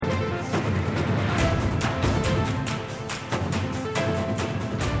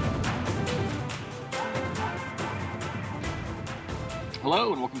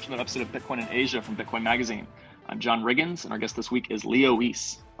Hello, and welcome to another episode of Bitcoin in Asia from Bitcoin Magazine. I'm John Riggins, and our guest this week is Leo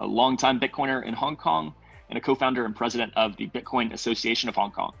Weiss, a longtime Bitcoiner in Hong Kong and a co-founder and president of the Bitcoin Association of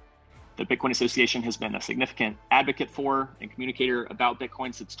Hong Kong. The Bitcoin Association has been a significant advocate for and communicator about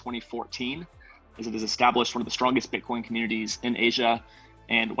Bitcoin since 2014, as it has established one of the strongest Bitcoin communities in Asia,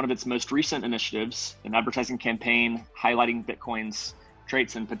 and one of its most recent initiatives, an advertising campaign highlighting Bitcoin's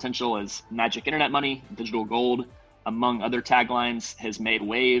traits and potential as magic internet money, digital gold, among other taglines, has made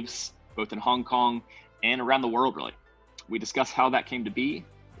waves both in Hong Kong and around the world, really. We discuss how that came to be,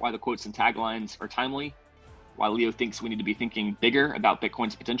 why the quotes and taglines are timely, why Leo thinks we need to be thinking bigger about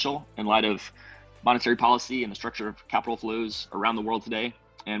Bitcoin's potential in light of monetary policy and the structure of capital flows around the world today,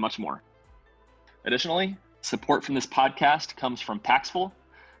 and much more. Additionally, support from this podcast comes from Paxful.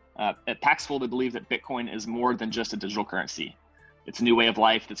 At Paxful, they believe that Bitcoin is more than just a digital currency. It's a new way of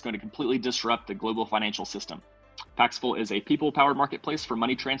life that's going to completely disrupt the global financial system. Paxful is a people-powered marketplace for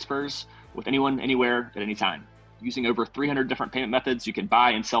money transfers with anyone, anywhere, at any time. Using over 300 different payment methods, you can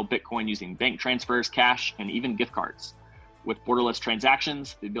buy and sell Bitcoin using bank transfers, cash, and even gift cards. With borderless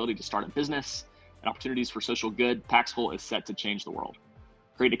transactions, the ability to start a business, and opportunities for social good, Paxful is set to change the world.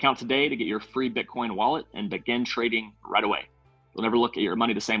 Create an account today to get your free Bitcoin wallet and begin trading right away. You'll never look at your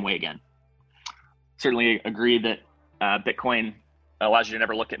money the same way again. Certainly agree that Bitcoin allows you to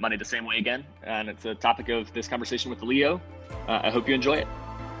never look at money the same way again. And it's a topic of this conversation with Leo. I hope you enjoy it.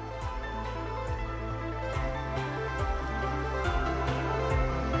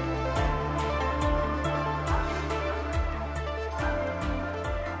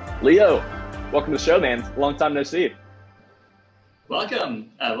 Leo, welcome to the show, man. Long time no see.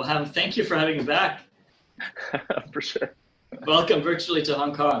 Welcome. Thank you for having me back. For sure. Welcome virtually to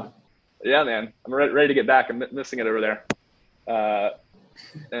Hong Kong. Yeah, man. I'm ready to get back. I'm missing it over there.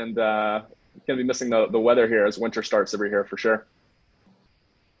 And going to be missing the weather here as winter starts over here for sure.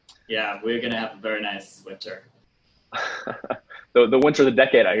 Yeah, we're going to have a very nice winter. the winter of the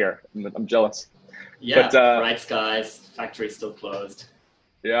decade, I hear. I'm jealous. Yeah, but, bright skies, factory's still closed.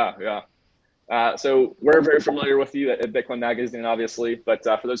 Yeah. So we're very familiar with you at Bitcoin Magazine, obviously, but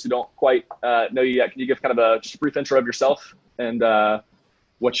for those who don't quite know you yet, can you give kind of just a brief intro of yourself and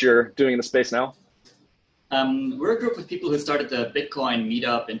what you're doing in the space now? We're a group of people who started the Bitcoin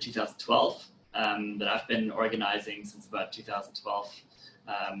meetup in 2012 that I've been organizing since about 2012.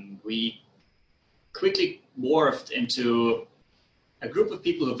 We quickly morphed into a group of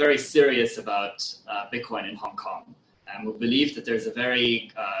people who are very serious about Bitcoin in Hong Kong. We believe that there's a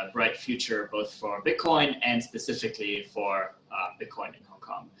very bright future both for Bitcoin and specifically for Bitcoin in Hong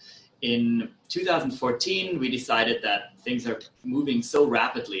Kong. In 2014, we decided that things are moving so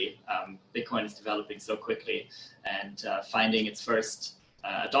rapidly, Bitcoin is developing so quickly, and finding its first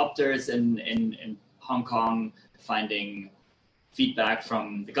adopters in Hong Kong, finding feedback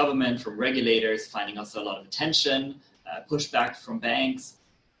from the government, from regulators, finding also a lot of attention, pushback from banks,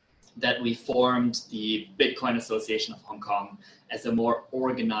 that we formed the Bitcoin Association of Hong Kong as a more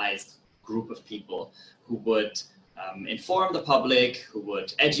organized group of people who would inform the public, who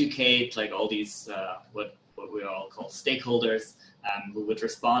would educate, like all these, what we all call stakeholders, who would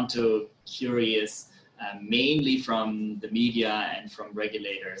respond to queries, mainly from the media and from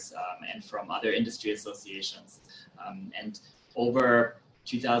regulators and from other industry associations. And over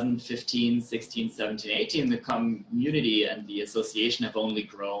 2015, 16, 17, 18, the community and the association have only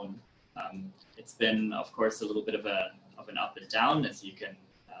grown. It's been, of course, a little bit of an up and down, as you can,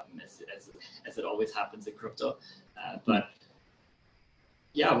 as it always happens in crypto. But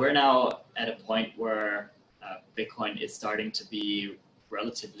yeah, we're now at a point where Bitcoin is starting to be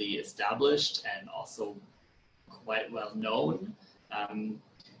relatively established and also quite well known.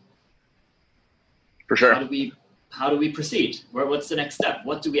 For sure. How do we proceed? What's the next step?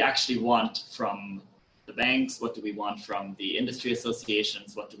 What do we actually want from the banks? What do we want from the industry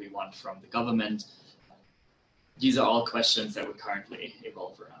associations? What do we want from the government? These are all questions that we currently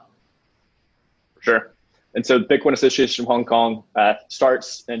evolve around. For sure. And so Bitcoin Association of Hong Kong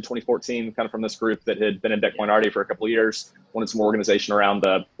starts in 2014, kind of from this group that had been in Bitcoin already for a couple of years, wanted some organization around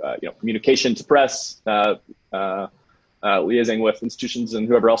the communication to press, liaising with institutions and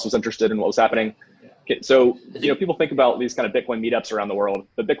whoever else was interested in what was happening. Okay, so, people think about these kind of Bitcoin meetups around the world.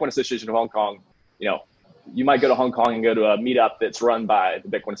 The Bitcoin Association of Hong Kong, you might go to Hong Kong and go to a meetup that's run by the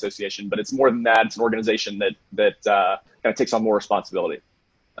Bitcoin Association, but it's more than that. It's an organization that kind of takes on more responsibility.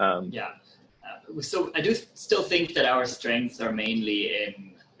 So I do still think that our strengths are mainly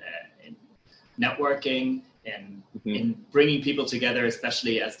in networking and in bringing people together,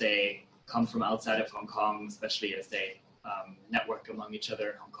 especially as they come from outside of Hong Kong, especially as they network among each other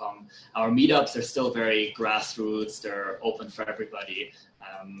in Hong Kong. Our meetups are still very grassroots. They're open for everybody.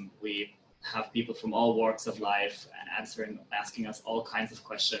 We have people from all walks of life asking us all kinds of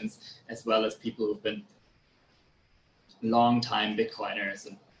questions, as well as people who've been long-time Bitcoiners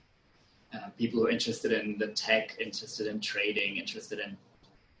and people who are interested in the tech, interested in trading, interested in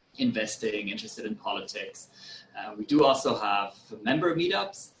investing, interested in politics. We do also have member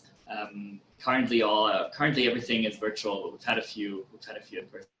meetups. Currently everything is virtual, but we've had a few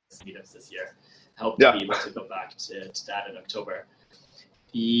in-person meetups this year. Hope to be able to go back to that in October.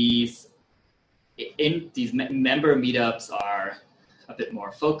 These member meetups are a bit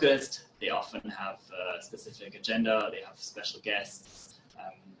more focused. They often have a specific agenda. They have special guests.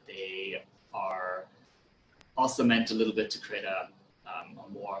 They are also meant a little bit to create a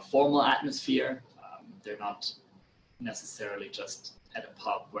more formal atmosphere. They're not necessarily just at a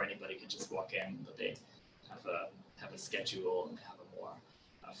pub where anybody can just walk in, but they have a schedule and they have a more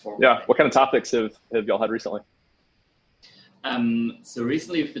formal. Yeah. What kind of topics have y'all had recently? So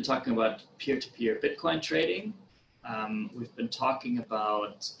recently we've been talking about peer-to-peer Bitcoin trading. We've been talking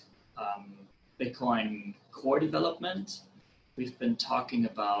about Bitcoin core development. We've been talking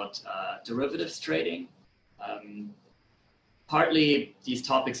about derivatives trading. Partly these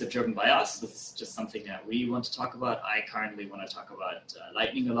topics are driven by us. This is just something that we want to talk about. I currently want to talk about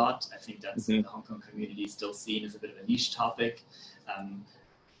Lightning a lot. I think that's the Hong Kong community is still seen as a bit of a niche topic.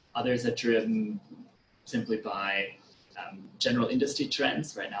 Others are driven simply by general industry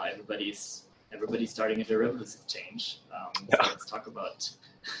trends. Right now, everybody's starting a derivatives exchange. So let's talk about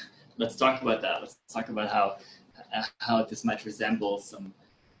that. Let's talk about how this might resemble some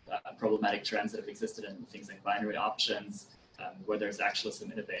problematic trends that have existed in things like binary options, where there's actually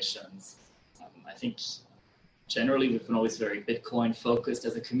some innovations. I think generally we've been always very Bitcoin focused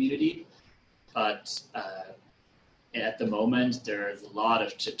as a community, but at the moment there's a lot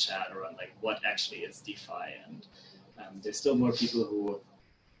of chit chat around like what actually is DeFi, and there's still more people who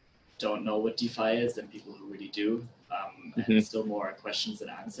don't know what DeFi is than people who really do, and still more questions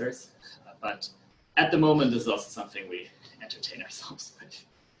and answers. But at the moment, this is also something we entertain ourselves with.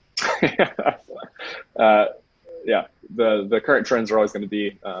 Yeah, the current trends are always going to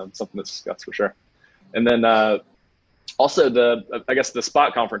be something that's discussed for sure. And then also I guess the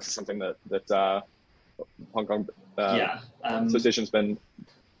Spot conference is something that Hong Kong Association's been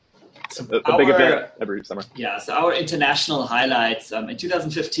a big event every summer. Yeah, so our international highlights, in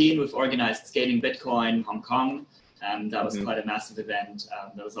 2015, we've organized Scaling Bitcoin Hong Kong. That was quite a massive event.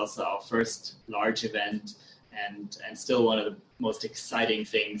 That was also our first large event and still one of the most exciting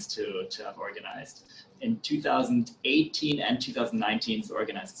things to have organized. In 2018 and 2019, we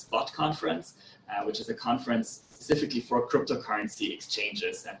organized Spot Conference, which is a conference specifically for cryptocurrency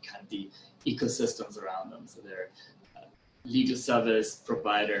exchanges and kind of the ecosystems around them. So there are legal service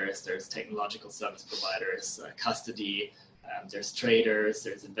providers, there's technological service providers, custody, there's traders,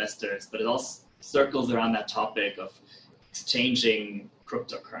 there's investors, but it also circles around that topic of exchanging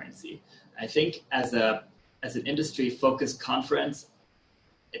cryptocurrency. I think as an industry-focused conference,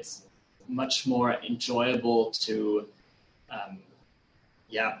 it's much more enjoyable to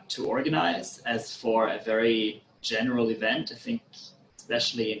organize as for a very general event. I think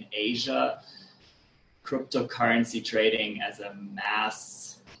especially in Asia, cryptocurrency trading as a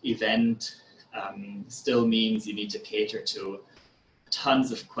mass event still means you need to cater to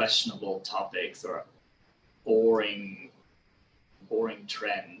tons of questionable topics or boring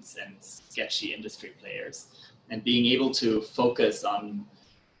trends and sketchy industry players. And being able to focus on,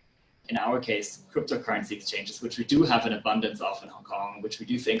 in our case, cryptocurrency exchanges, which we do have an abundance of in Hong Kong, which we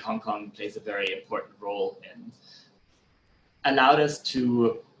do think Hong Kong plays a very important role in, allowed us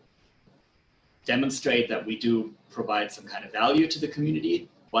to demonstrate that we do provide some kind of value to the community,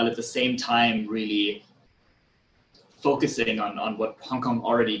 while at the same time really focusing on what Hong Kong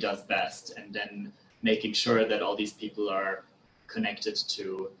already does best, and then making sure that all these people are connected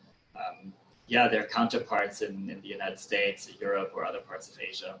to their counterparts in the United States, Europe, or other parts of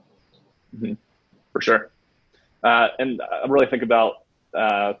Asia. For sure. And I really think about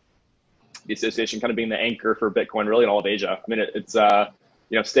the association kind of being the anchor for Bitcoin really in all of Asia. I mean, it's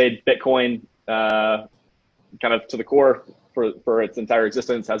stayed Bitcoin kind of to the core for its entire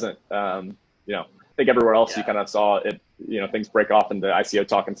existence. Hasn't I think everywhere else you kind of saw it, things break off into ICO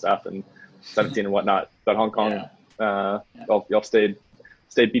talk and stuff and 17 and whatnot. But Hong Kong, y'all stayed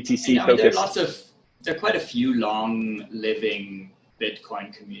BTC focused. There are quite a few long-living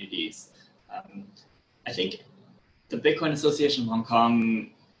Bitcoin communities. I think the Bitcoin Association of Hong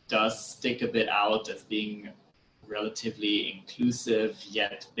Kong does stick a bit out as being relatively inclusive,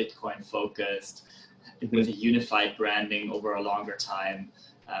 yet Bitcoin focused. with a unified branding over a longer time.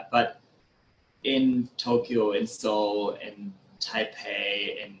 But in Tokyo, in Seoul, in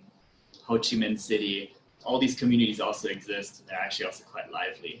Taipei, in Ho Chi Minh City, all these communities also exist. And they're actually also quite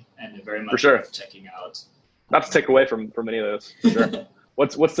lively, and they're very much worth checking out. Not to take away from any of those, for sure.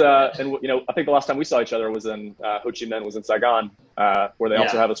 What's and you know, I think the last time we saw each other was in Ho Chi Minh, was in Saigon, where they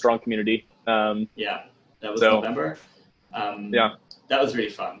also have a strong community. Yeah, that was November. That was really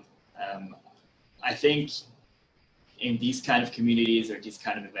fun. I think in these kind of communities or these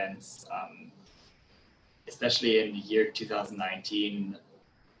kind of events, especially in the year 2019,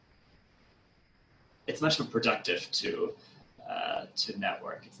 it's much more productive to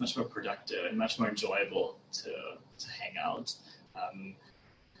network. It's much more productive and much more enjoyable to hang out.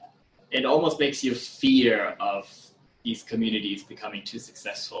 It almost makes you fear of these communities becoming too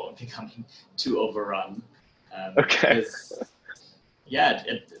successful and becoming too overrun.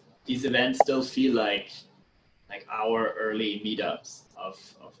 These events still feel like our early meetups of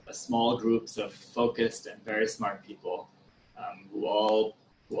small groups of focused and very smart people who all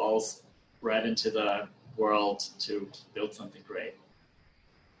spread into the world to build something great.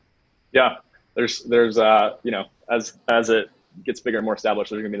 Yeah, there's you know, as it gets bigger and more established,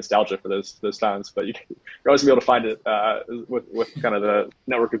 there's gonna be nostalgia for those times, but you're always gonna be able to find it with kind of the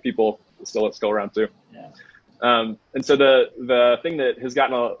network of people still around too. Yeah. And so the thing that has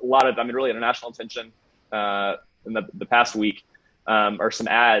gotten a lot of, really international attention in the past week are some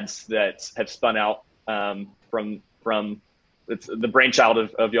ads that have spun out from it's the brainchild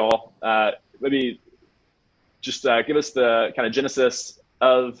of y'all. Maybe just give us the kind of genesis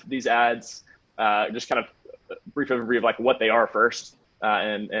of these ads, just kind of a brief overview of like what they are first,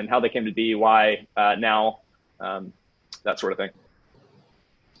 and how they came to be, why now, that sort of thing.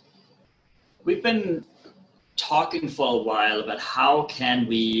 We've been talking for a while about how can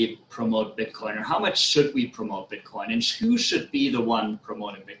we promote Bitcoin, or how much should we promote Bitcoin, and who should be the one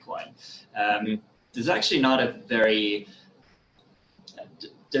promoting Bitcoin. There's actually not a very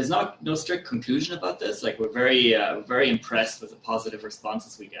there's no strict conclusion about this. Like, we're very impressed with the positive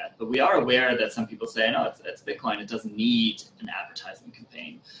responses we get, but we are aware that some people say, no, it's Bitcoin, it doesn't need an advertising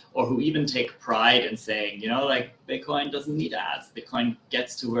campaign, or who even take pride in saying, you know, like, Bitcoin doesn't need ads. Bitcoin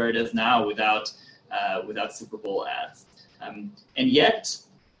gets to where it is now without Super Bowl ads. And yet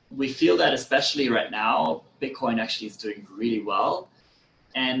we feel that especially right now, Bitcoin actually is doing really well,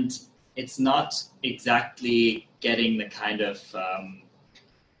 and it's not exactly getting the kind of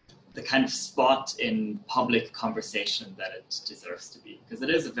spot in public conversation that it deserves to be, because it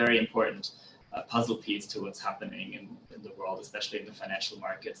is a very important puzzle piece to what's happening in the world, especially in the financial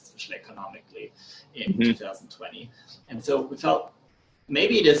markets, especially economically in 2020. And so we felt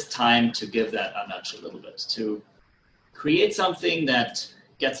maybe it is time to give that a nudge a little bit, to create something that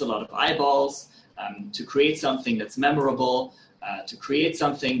gets a lot of eyeballs, to create something that's memorable, to create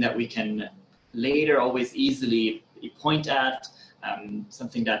something that we can later always easily point at,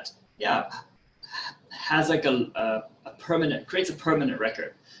 something that has like creates a permanent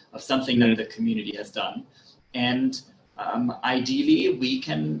record of something that the community has done. And ideally we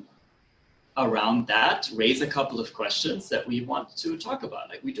can, around that, raise a couple of questions that we want to talk about.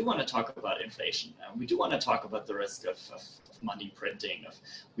 Like, we do want to talk about inflation. We do want to talk about the risk of money printing.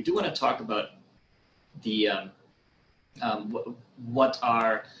 We do want to talk about the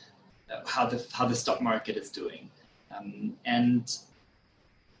how the stock market is doing. And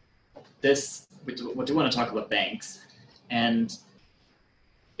we do want to talk about banks. And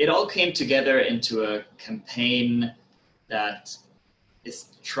it all came together into a campaign that is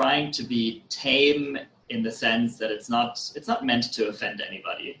trying to be tame, in the sense that it's not meant to offend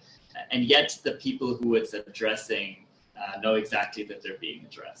anybody, and yet the people who it's addressing know exactly that they're being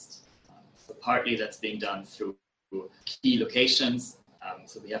addressed. So partly that's being done through key locations.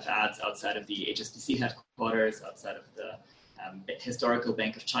 So we have ads outside of the HSBC headquarters, outside of the Historical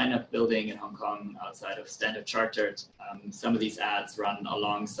Bank of China building in Hong Kong, outside of Standard Chartered. Some of these ads run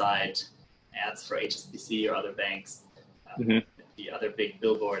alongside ads for HSBC or other banks. The other big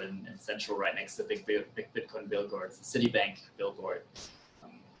billboard in Central, right next to the big Bitcoin billboards, the Citibank billboard.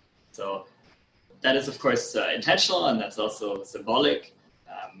 So that is, of course, intentional, and that's also symbolic,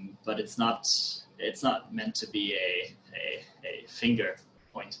 but it's not meant to be a finger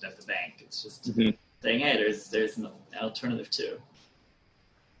pointed at the bank. It's just saying, hey, there's an alternative too.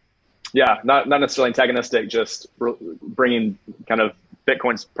 Yeah, not necessarily antagonistic, just bringing kind of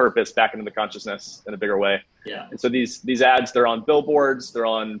Bitcoin's purpose back into the consciousness in a bigger way. Yeah. And so these ads, they're on billboards, they're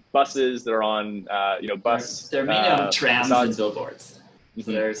on buses, they're on bus. They're mainly on trams and billboards.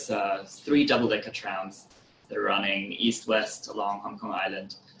 So there's 3 double-decker trams that are running east-west along Hong Kong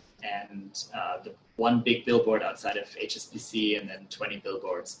Island. and the one big billboard outside of HSBC, and then 20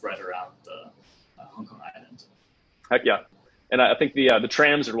 billboards spread around the Hong Kong island. Heck yeah. And I think the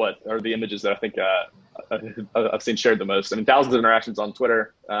trams are the images that I think I've seen shared the most. I mean, thousands of interactions on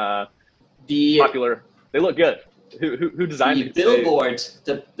Twitter. Popular. They look good. Who designed the billboard?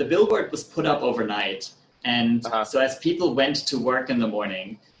 The billboard was put up overnight, and so as people went to work in the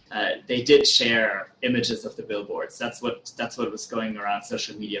morning, they did share images of the billboards. That's what was going around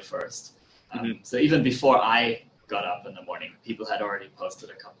social media first. So even before I got up in the morning, people had already posted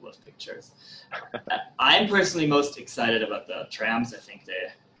a couple of pictures. I'm personally most excited about the trams. I think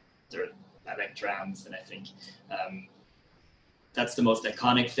I like trams, and I think that's the most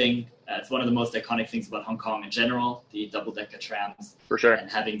iconic thing. It's one of the most iconic things about Hong Kong in general, the double-decker trams. For sure. And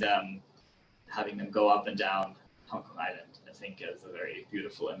having them go up and down Hong Kong Island, I think is a very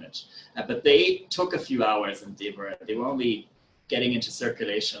beautiful image. But they took a few hours, and they were only getting into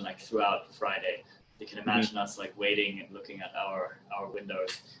circulation like throughout Friday. You can imagine us like waiting and looking at our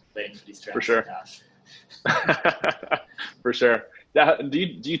windows, waiting for these trams to pass. For sure. Do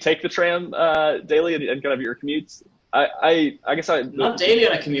you take the tram daily and kind of your commutes? I guess not daily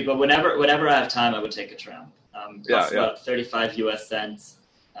on a commute, but whenever I have time, I would take a tram. Costs about 35 US cents.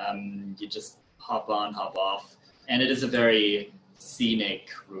 You just hop on, hop off, and it is a very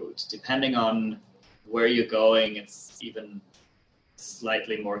scenic route. Depending on where you're going, it's even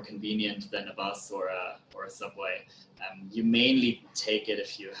slightly more convenient than a bus or a subway. You mainly take it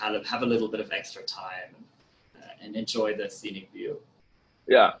if you have a little bit of extra time and enjoy the scenic view.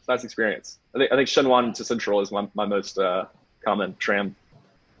 Yeah, nice experience. I think Shenwan to Central is my most common tram.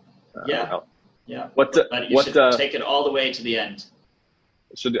 Yeah. But you should take it all the way to the end.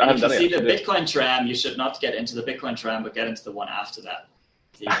 I haven't done it yet. If you see the Bitcoin tram, you should not get into the Bitcoin tram, but get into the one after that.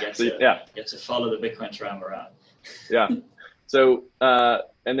 So you get to follow the Bitcoin tram around. Yeah. So,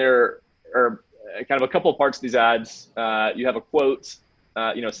 and there are kind of a couple of parts of these ads. You have a quote,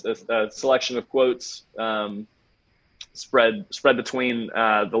 a selection of quotes spread between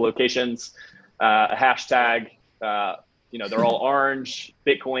the locations, a hashtag. They're all orange.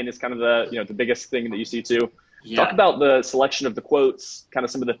 Bitcoin is kind of the biggest thing that you see too. Yeah. Talk about the selection of the quotes, kind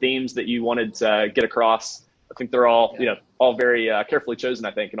of some of the themes that you wanted to get across. I think they're all, all very carefully chosen,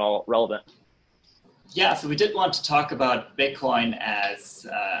 I think, and all relevant. Yeah, so we did want to talk about Bitcoin as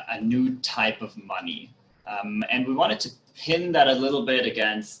a new type of money. And we wanted to pin that a little bit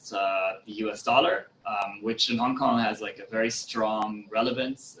against the US dollar, which in Hong Kong has like a very strong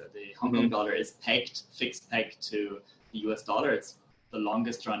relevance. The Hong Kong dollar is fixed peg to the US dollar. It's the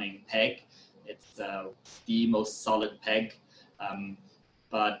longest running peg. It's the most solid peg.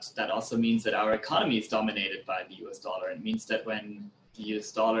 But that also means that our economy is dominated by the US dollar. It means that when the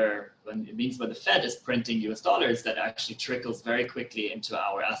Fed is printing US dollars, that actually trickles very quickly into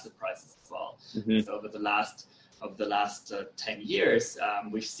our asset prices as well. So over the last 10 years,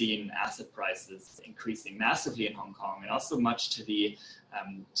 we've seen asset prices increasing massively in Hong Kong, and also much to the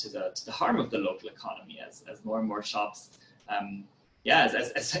harm of the local economy as more and more shops.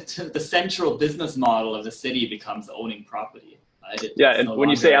 As the central business model of the city becomes owning property. Right? And when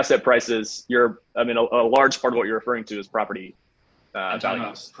you say asset prices, a large part of what you're referring to is property.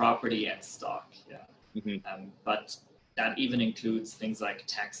 Values. Property and stock, but that even includes things like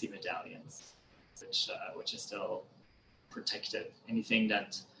taxi medallions, which is still protected. Anything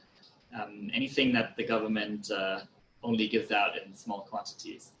that the government only gives out in small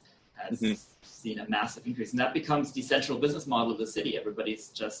quantities has seen a massive increase, and that becomes the central business model of the city. Everybody's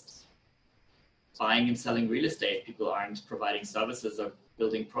just buying and selling real estate. People aren't providing services or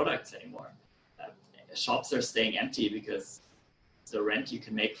building products anymore. Shops are staying empty because the rent you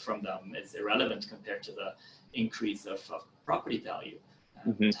can make from them is irrelevant compared to the increase of property value.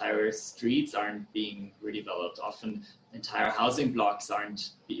 Entire streets aren't being redeveloped. Often entire housing blocks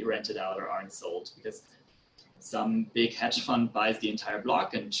aren't being rented out or aren't sold because some big hedge fund buys the entire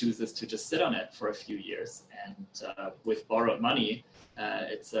block and chooses to just sit on it for a few years. And with borrowed money,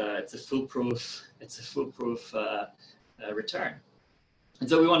 it's a foolproof return. And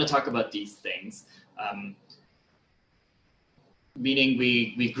so we want to talk about these things. Meaning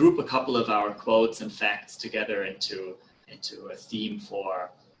we group a couple of our quotes and facts together into a theme for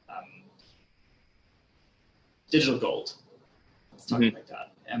digital gold. Let's talk like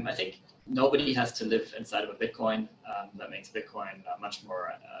that. I think nobody has to live inside of a Bitcoin. That makes Bitcoin a much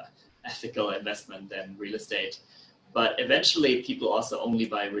more ethical investment than real estate. But eventually, people also only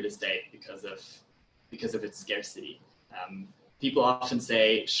buy real estate because of its scarcity. People often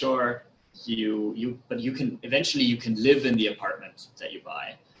say, "Sure, but you can live in the apartment that you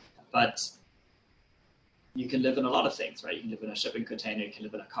buy." But you can live in a lot of things, right? You can live in a shipping container, you can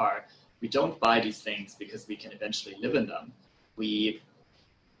live in a car. We don't buy these things because we can eventually live in them. We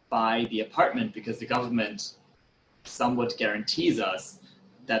buy the apartment because the government somewhat guarantees us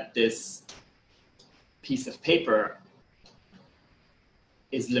that this piece of paper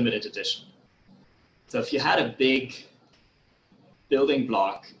is limited edition. So if you had a big building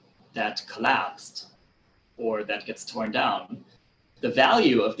block that collapsed or that gets torn down, the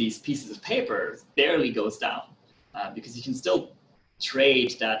value of these pieces of paper barely goes down because you can still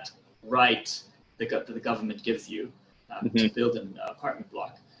trade that right that the government gives you to build an apartment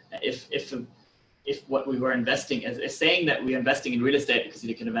block. If what we were investing is saying that we're investing in real estate because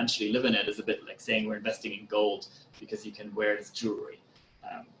you can eventually live in it is a bit like saying we're investing in gold because you can wear it as jewelry.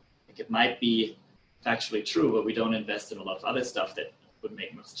 It might be factually true, but we don't invest in a lot of other stuff that would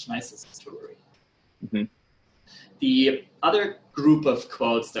make much nicer as jewelry. Mm-hmm. The other group of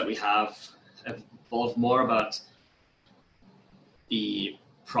quotes that we have involve more about the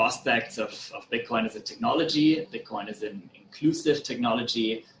prospects of Bitcoin as a technology. Bitcoin as an inclusive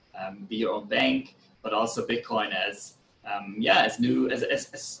technology, be your own bank, but also Bitcoin as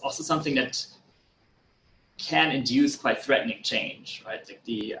also something that can induce quite threatening change, right?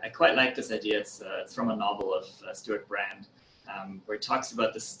 I quite like this idea. It's from a novel of Stuart Brand, where it talks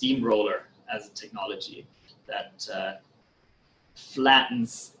about the steamroller as a technology that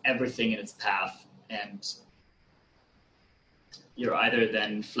flattens everything in its path, and you're either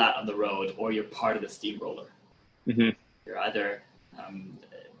then flat on the road or you're part of the steamroller. Mm-hmm. You're either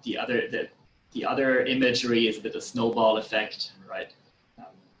the other imagery is a bit of snowball effect, right?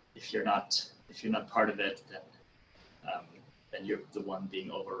 If you're not part of it, then you're the one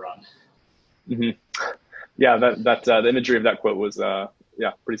being overrun. Mm-hmm. Yeah, that the imagery of that quote was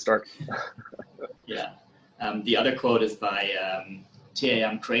pretty stark. Yeah. The other quote is by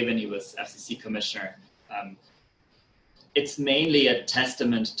T.A.M. Craven. He was FCC commissioner. It's mainly a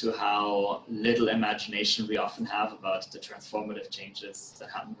testament to how little imagination we often have about the transformative changes that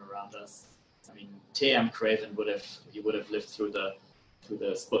happen around us. I mean, T.A.M. Craven would have lived through the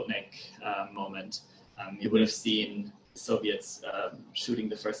Sputnik moment. He would have seen the Soviets shooting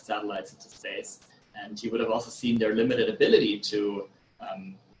the first satellites into space, and he would have also seen their limited ability to.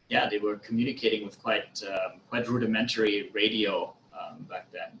 They were communicating with quite rudimentary radio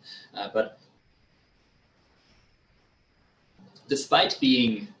back then, but despite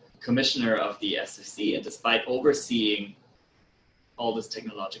being commissioner of the SFC and despite overseeing all this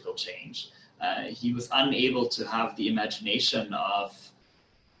technological change, he was unable to have the imagination of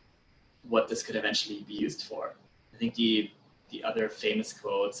what this could eventually be used for. I think the other famous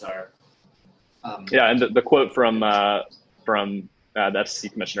quotes are... and the quote from the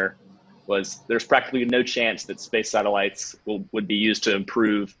FCC commissioner was, "There's practically no chance that space satellites would be used to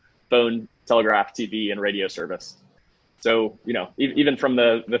improve phone, telegraph, TV, and radio service." So, even from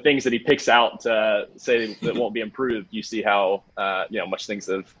the things that he picks out to say that won't be improved, you see how, much things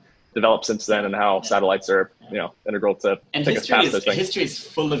have developed since then and how satellites are, integral to take us past those things. History is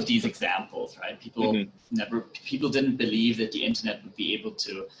full of these examples, right? People didn't believe that the internet would be able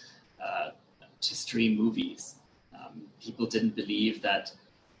to stream movies. People didn't believe that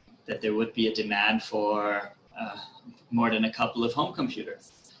there would be a demand for more than a couple of home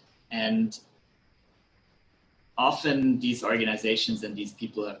computers. And often these organizations and these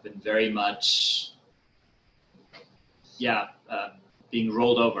people have been very much, being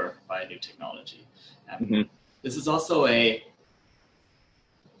rolled over by new technology. This is also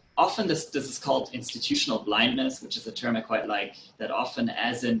often this is called institutional blindness, which is a term I quite like, that often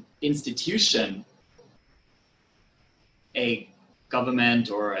as an institution, a government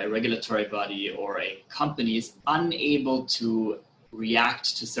or a regulatory body or a company is unable to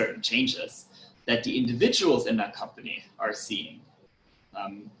react to certain changes that the individuals in that company are seeing.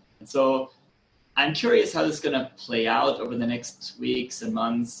 And so I'm curious how this is going to play out over the next weeks and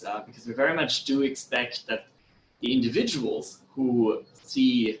months, because we very much do expect that the individuals who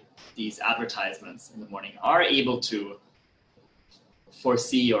see these advertisements in the morning are able to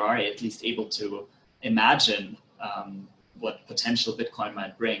foresee or are at least able to imagine what potential Bitcoin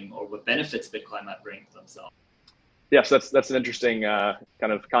might bring or what benefits Bitcoin might bring to themselves. Yes, that's an interesting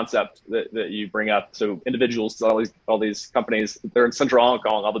kind of concept that you bring up. So individuals, all these companies, they're in central Hong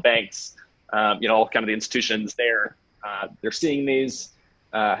Kong, all the banks, all kind of the institutions there, they're seeing these.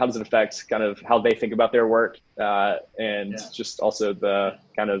 How does it affect kind of how they think about their work, just also the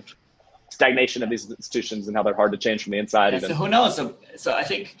kind of stagnation of these institutions and how they're hard to change from the inside. So who knows? So I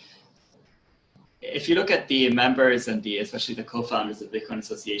think if you look at the members and especially the co-founders of the Bitcoin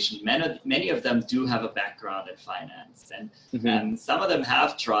Association, many of them do have a background in finance, and some of them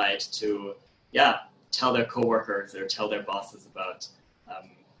have tried to, tell their coworkers or tell their bosses about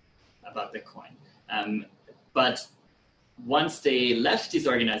Bitcoin. But once they left these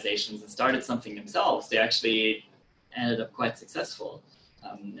organizations and started something themselves, they actually ended up quite successful.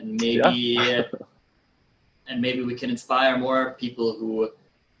 And maybe we can inspire more people who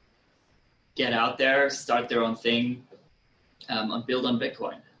get out there, start their own thing, and build on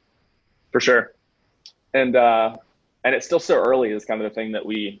Bitcoin. For sure. And it's still so early is kind of the thing that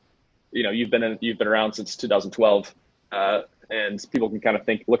you've been around since 2012, and people can kind of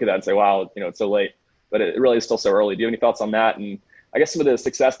look at that and say, wow, it's so late, but it really is still so early. Do you have any thoughts on that? And I guess some of the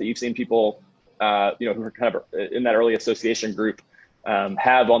success that you've seen people, who are kind of in that early association group,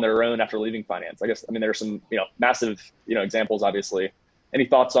 have on their own after leaving finance. I guess, there are some, massive, examples, obviously. Any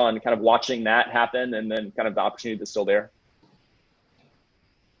thoughts on kind of watching that happen and then kind of the opportunity that's still there?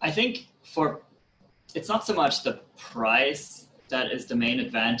 I think it's not so much the price that is the main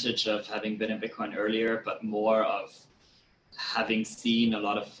advantage of having been in Bitcoin earlier, but more of having seen a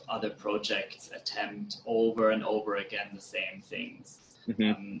lot of other projects attempt over and over again the same things.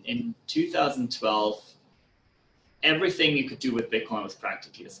 Mm-hmm. In 2012, everything you could do with Bitcoin was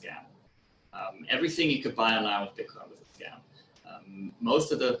practically a scam. Everything you could buy online with Bitcoin was a scam.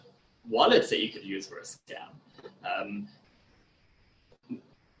 Most of the wallets that you could use were a scam.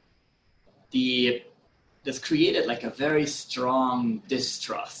 This created like a very strong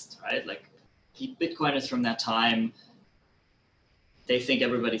distrust, right? Like Bitcoiners from that time, they think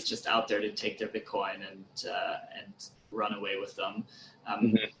everybody's just out there to take their Bitcoin and run away with them.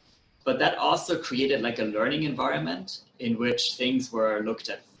 Mm-hmm. But that also created like a learning environment in which things were looked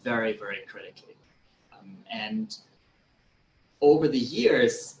at very, very critically. And over the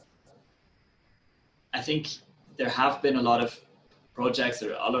years, I think there have been a lot of projects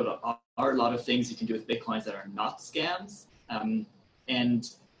or a lot of things you can do with Bitcoins that are not scams. And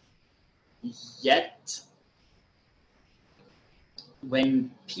yet,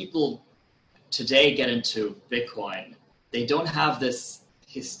 when people today get into Bitcoin, they don't have this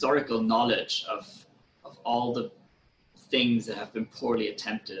historical knowledge of all the things that have been poorly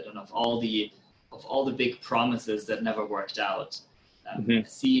attempted and of all the big promises that never worked out. Mm-hmm.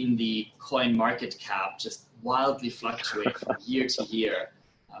 Seeing the coin market cap just wildly fluctuate from year to year.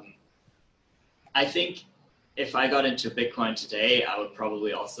 I think if I got into Bitcoin today, I would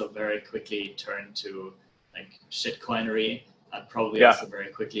probably also very quickly turn to like shitcoinery. I'd probably also very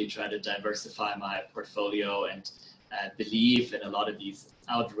quickly try to diversify my portfolio and believe in a lot of these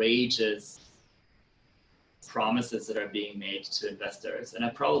outrageous promises that are being made to investors. And I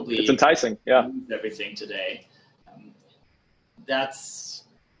probably it's enticing, lose everything today. That's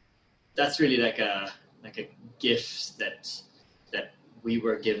really like a gift that we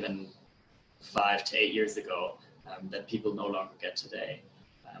were given 5 to 8 years ago that people no longer get today.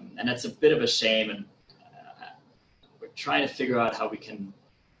 And that's a bit of a shame, and we're trying to figure out how we can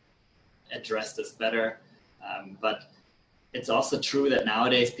address this better. But it's also true that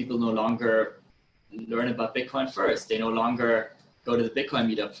nowadays people no longer learn about Bitcoin first. They no longer go to the Bitcoin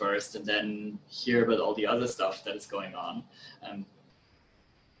meetup first and then hear about all the other stuff that is going on.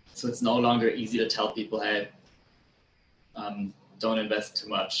 So it's no longer easy to tell people, hey, don't invest too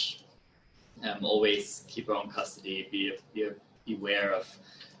much. Always keep your own custody. Be aware of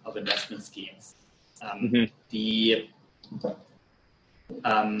investment schemes. The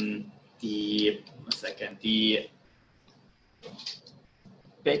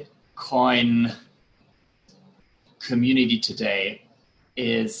Bitcoin community today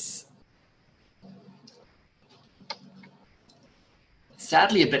is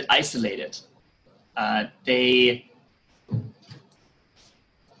sadly a bit isolated. They're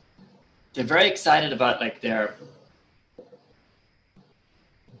very excited about like their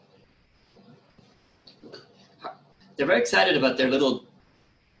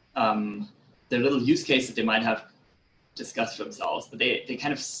little use case that they might have discussed for themselves, but they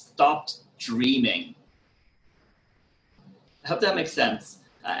kind of stopped dreaming. I hope that makes sense.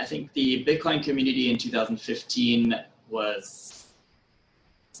 I think the Bitcoin community in 2015 was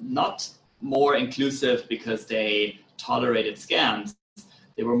not more inclusive because they tolerated scams.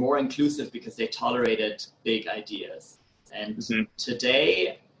 They were more inclusive because they tolerated big ideas. And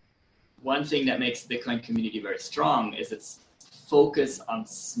today, one thing that makes the Bitcoin community very strong is its focus on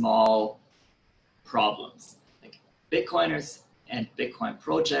small problems. Like Bitcoiners and Bitcoin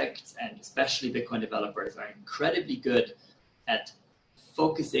projects, and especially Bitcoin developers, are incredibly good at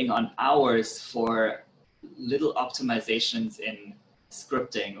focusing on hours for little optimizations in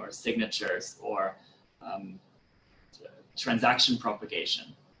scripting or signatures or transaction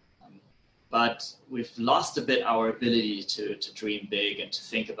propagation. But we've lost a bit our ability to dream big and to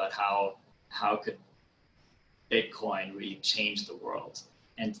think about how could Bitcoin really change the world.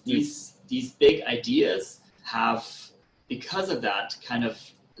 And these big ideas have, because of that, kind of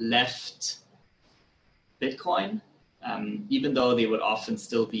left Bitcoin, even though they would often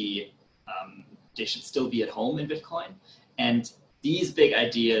still be, they should still be at home in Bitcoin. And these big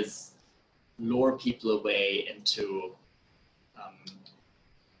ideas lure people away into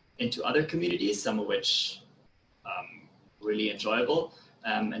other communities, some of which really enjoyable,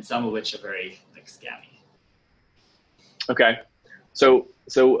 and some of which are very scammy. Okay, so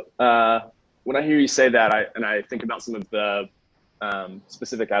when I hear you say that, I think about some of the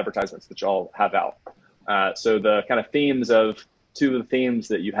specific advertisements that y'all have out. So the kind of two of the themes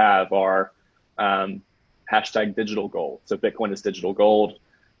that you have are hashtag digital gold. So Bitcoin is digital gold.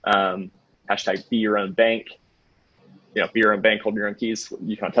 Hashtag be your own bank. Be your own bank, hold your own keys.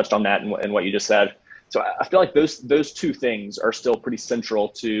 You kind of touched on that and what you just said. So I feel like those two things are still pretty central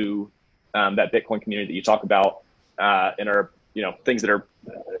to that Bitcoin community that you talk about, and are things that are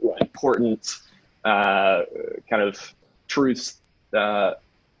important kind of truths of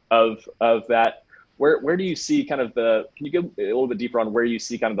that. Where do you see kind of can you go a little bit deeper on where you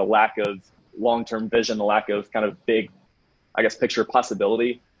see kind of the lack of long-term vision, the lack of kind of big, I guess, picture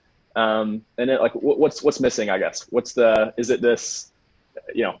possibility? And then what's missing, I guess? Is it this,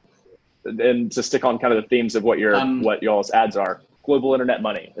 and to stick on kind of the themes of what what y'all's ads are, global internet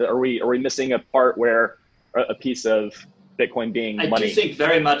money. Are we missing a part where a piece of Bitcoin being money? I do think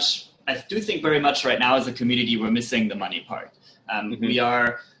very much right now as a community, we're missing the money part. We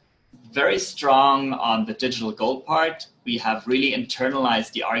are very strong on the digital gold part. We have really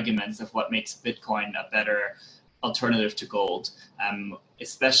internalized the arguments of what makes Bitcoin a better alternative to gold,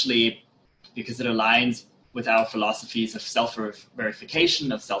 especially because it aligns with our philosophies of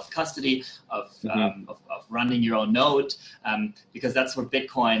self-verification, of self-custody, of running your own node, because that's where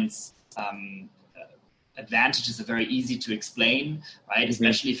Bitcoin's advantages are very easy to explain, right?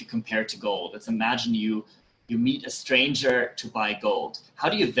 Especially if you compare to gold. Let's imagine you meet a stranger to buy gold. How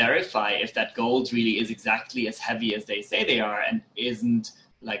do you verify if that gold really is exactly as heavy as they say they are and isn't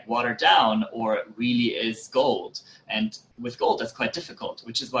watered down, or really is gold? And with gold, that's quite difficult,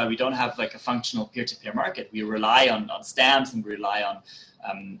 which is why we don't have a functional peer-to-peer market. We rely on stamps, and we rely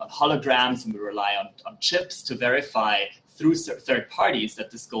on holograms, and we rely on chips to verify through third parties that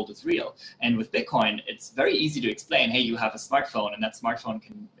this gold is real. And with Bitcoin, it's very easy to explain, hey, you have a smartphone, and that smartphone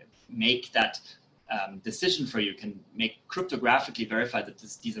can make that decision for you, can make cryptographically verify that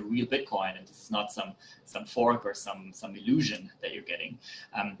these are real Bitcoin, and this is not some fork or some illusion that you're getting.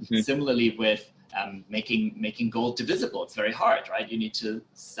 Similarly with making gold divisible, it's very hard, right? You need to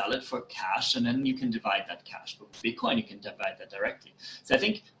sell it for cash, and then you can divide that cash. But with Bitcoin, you can divide that directly. So I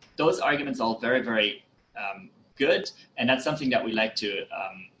think those arguments are all very, very good, and that's something that we like to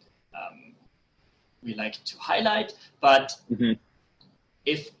highlight. But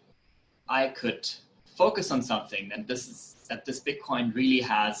if I could focus on something, then this Bitcoin really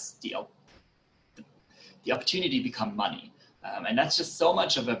has the opportunity to become money. And that's just so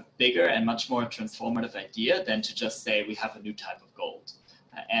much of a bigger and much more transformative idea than to just say we have a new type of gold.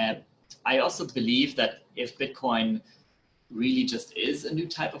 And I also believe that if Bitcoin really just is a new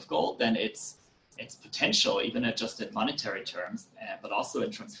type of gold, then its potential, even just in monetary terms, but also in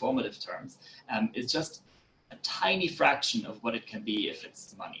transformative terms, is just a tiny fraction of what it can be if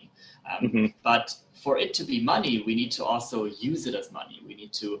it's money. But for it to be money, we need to also use it as money. We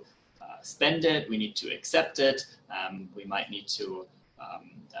need to spend it. We need to accept it. We might need to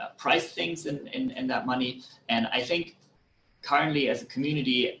price things in that money. And I think currently as a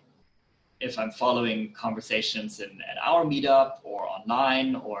community, if I'm following conversations at our meetup or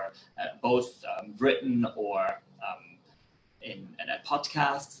online or both written or at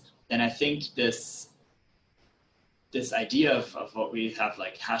podcasts, then I think this idea of what we have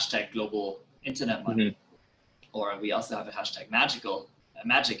hashtag global internet money, or we also have a hashtag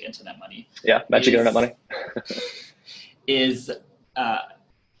magic internet money. Yeah, magic internet money. is a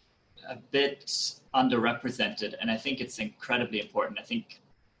bit underrepresented, and I think it's incredibly important. I think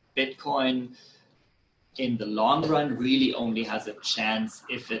Bitcoin in the long run really only has a chance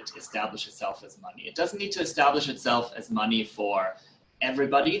if it establishes itself as money. It doesn't need to establish itself as money for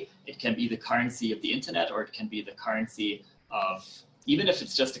everybody. It can be the currency of the internet, or it can be the currency of, even if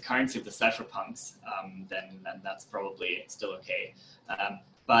it's just the currency of the cypherpunks, then that's probably still okay.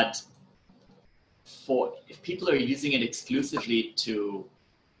 But if people are using it exclusively to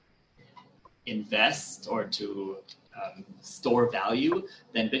invest or to store value,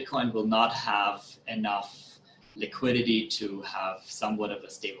 then Bitcoin will not have enough liquidity to have somewhat of a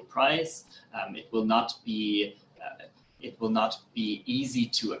stable price. It will not be easy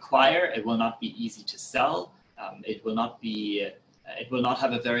to acquire. It will not be easy to sell. It will not be. It will not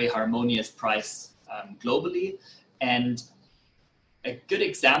have a very harmonious price globally. And a good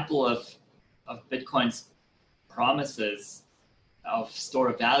example of Bitcoin's promises of store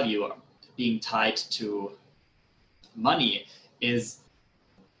of value being tied to money is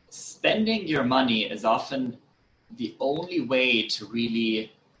spending your money is often the only way to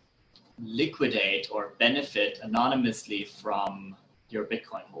really liquidate or benefit anonymously from your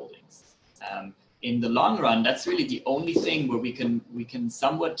Bitcoin holdings. In the long run, that's really the only thing where we can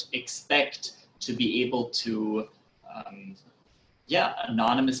somewhat expect to be able to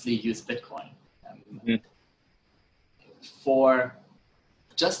anonymously use Bitcoin. For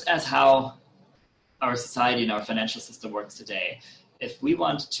just as how our society and our financial system works today, if we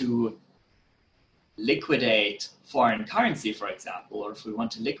want to liquidate foreign currency, for example, or if we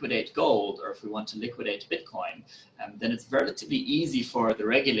want to liquidate gold, or if we want to liquidate Bitcoin, then it's relatively easy for the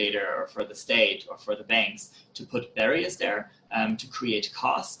regulator or for the state or for the banks to put barriers there, to create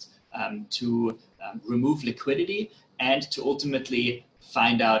cost, to remove liquidity, and to ultimately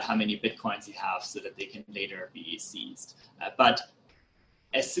find out how many Bitcoins you have so that they can later be seized. But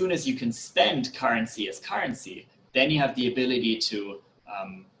as soon as you can spend currency as currency, then you have the ability to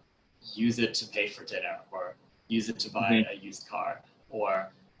use it to pay for dinner, or use it to buy a used car,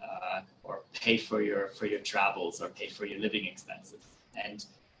 or pay for your travels, or pay for your living expenses. And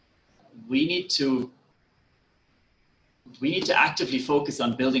we need to actively focus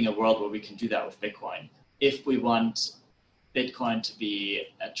on building a world where we can do that with Bitcoin, if we want Bitcoin to be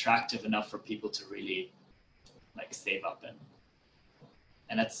attractive enough for people to really save up in.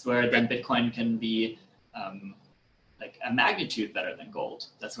 And that's where then Bitcoin can be a magnitude better than gold.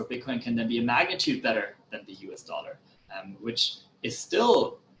 That's where Bitcoin can then be a magnitude better than the US dollar, which is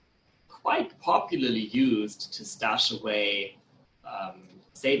still quite popularly used to stash away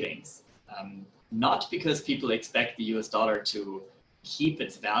savings. Not because people expect the US dollar to keep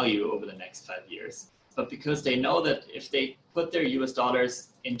its value over the next 5 years, but because they know that if they put their US dollars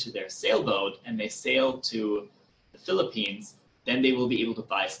into their sailboat and they sail to the Philippines, then they will be able to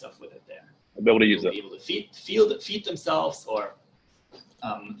buy stuff with it there. They'll be able to use it. Be able to feed themselves, or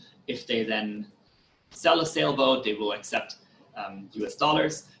if they then sell a sailboat, they will accept US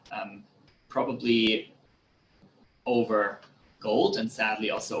dollars, probably over gold, and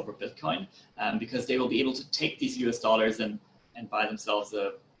sadly also over Bitcoin, because they will be able to take these US dollars and buy themselves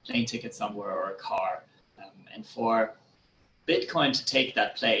a plane ticket somewhere or a car. And for Bitcoin to take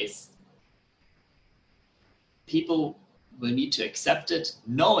that place, people will need to accept it,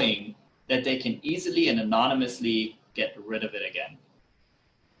 knowing that they can easily and anonymously get rid of it again.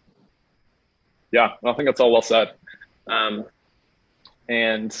 Yeah, I think that's all well said. That's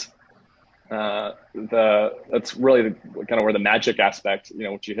really kind of where the magic aspect,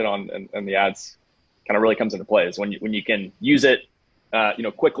 which you hit on and the ads kind of really comes into play, is when you can use it,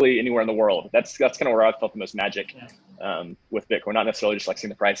 quickly anywhere in the world. That's kind of where I felt the most magic with Bitcoin, not necessarily just seeing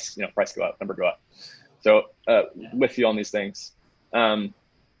the price, price go up, number go up. So with you on these things. I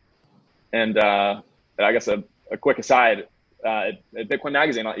guess a quick aside, at Bitcoin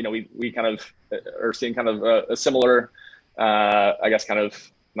Magazine, we kind of are seeing kind of a similar,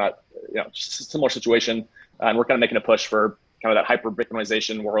 just a similar situation. And we're kind of making a push for kind of that hyper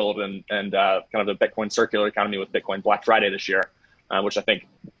Bitcoinization world and kind of the Bitcoin circular economy with Bitcoin Black Friday this year, which I think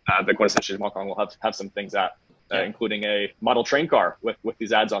Bitcoin Association of Hong Kong will have some things at, including a model train car with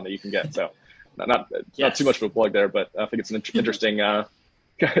these ads on that you can get. So not too much of a plug there, but I think it's an interesting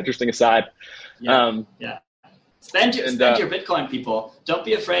aside. Spend your Bitcoin, people. Don't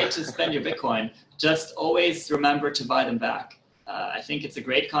be afraid to spend your Bitcoin. Just always remember to buy them back. I think it's a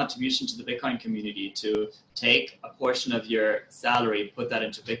great contribution to the Bitcoin community to take a portion of your salary, put that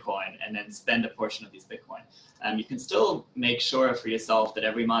into Bitcoin, and then spend a portion of these Bitcoin. You can still make sure for yourself that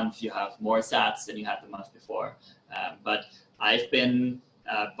every month you have more sats than you had the month before. But I've been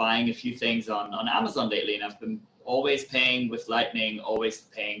buying a few things on Amazon lately, and I've been always paying with Lightning, always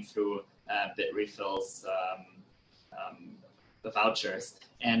paying through Bitrefills, the vouchers.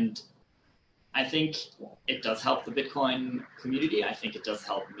 And I think it does help the Bitcoin community. I think it does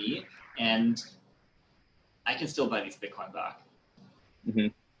help me, and I can still buy these Bitcoin back.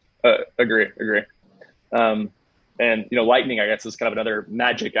 Agree. And Lightning, I guess, is kind of another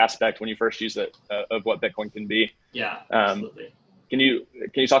magic aspect when you first use it of what Bitcoin can be. Yeah, absolutely. Can you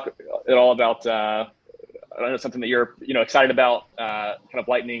talk at all about I don't know, something that you're excited about, kind of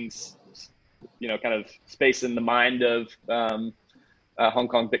Lightning's kind of space in the mind of Hong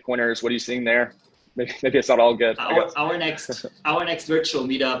Kong Bitcoiners? What are you seeing there? Maybe it's not all good. Our next virtual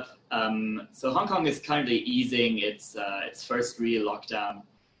meetup. So Hong Kong is currently easing its first real lockdown.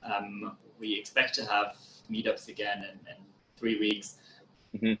 We expect to have meetups again in 3 weeks.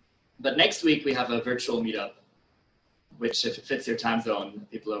 Mm-hmm. But next week we have a virtual meetup, which if it fits your time zone,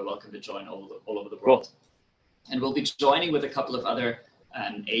 people are welcome to join all over the world. Cool. And we'll be joining with a couple of other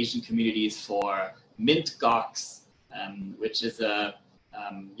Asian communities for Mint Gox, which is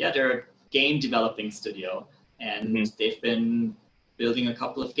they're a game developing studio, and they've been building a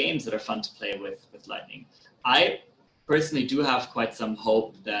couple of games that are fun to play with Lightning. I personally do have quite some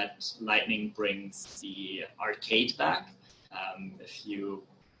hope that Lightning brings the arcade back.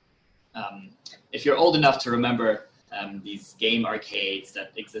 If you're old enough to remember these game arcades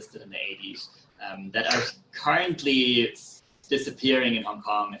that existed in the 80s, that are currently disappearing in Hong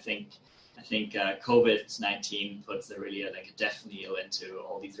Kong. I think COVID-19 puts a death knell into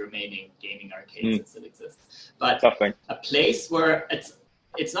all these remaining gaming arcades that still exist. But a place where it's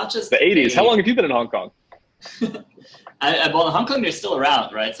not just the 80s. How long have you been in Hong Kong? Well, in Hong Kong they're still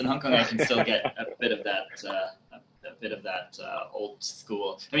around, right? So in Hong Kong I can still get a bit of that old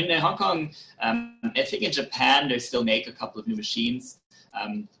school. I mean, in Hong Kong, I think in Japan they still make a couple of new machines.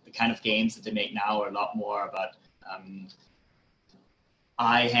 The kind of games that they make now are a lot more about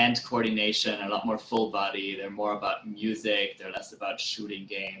eye-hand coordination, a lot more full body. They're more about music. They're less about shooting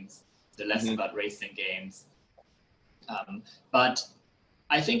games. They're less about racing games. But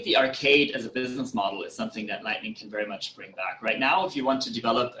I think the arcade as a business model is something that Lightning can very much bring back. Right now, if you want to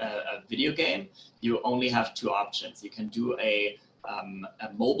develop a video game, you only have two options. You can do a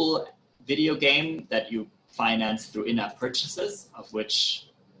mobile video game that you finance through in-app purchases, of which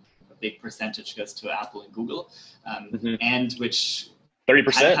a big percentage goes to Apple and Google, and which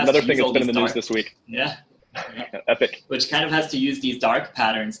 30%, another thing that's been in the news this week. Yeah. Epic. Which kind of has to use these dark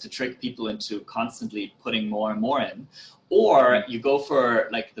patterns to trick people into constantly putting more and more in. Or you go for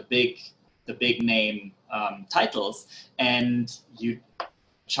like the big name titles, and you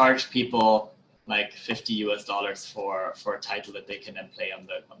charge people like $50 for a title that they can then play on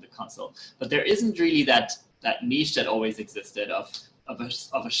the console. But there isn't really that niche that always existed of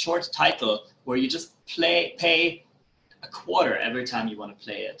a short title where you just pay a quarter every time you want to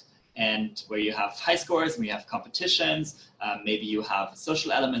play it, and where you have high scores, and you have competitions, maybe you have a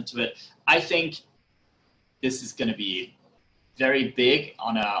social element to it. I think this is going to be very big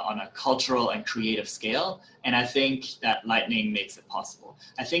on a cultural and creative scale, and I think that Lightning makes it possible.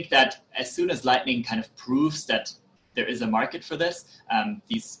 I think that as soon as Lightning kind of proves that there is a market for this,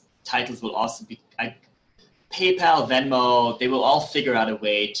 these titles will also be PayPal, Venmo. They will all figure out a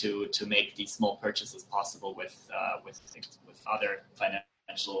way to make these small purchases possible with other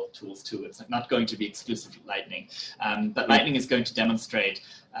financial tools too. It's not going to be exclusive to Lightning, but Lightning is going to demonstrate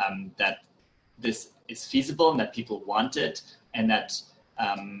that this is feasible and that people want it, and that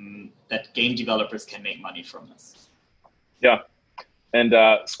game developers can make money from this. Yeah, and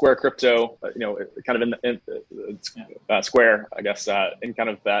Square Crypto, kind of in Square, I guess, in kind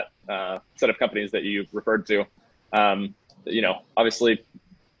of that set of companies that you referred to, obviously,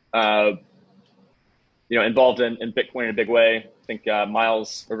 involved in Bitcoin in a big way. I think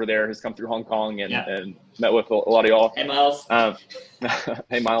Miles over there has come through Hong Kong and met with a lot of y'all. Hey, Miles.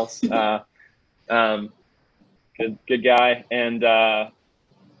 Hey, Miles. Good guy, and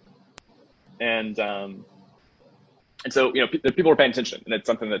so people are paying attention, and it's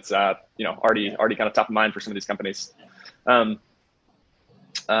something that's already kind of top of mind for some of these companies. And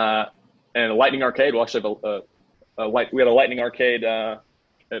a Lightning Arcade, we'll actually have we had a Lightning Arcade. At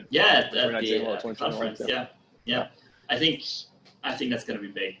the conference. Yeah. I think that's going to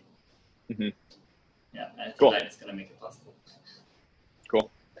be big. Mm-hmm. Yeah, I think cool. Lightning's going to make it possible.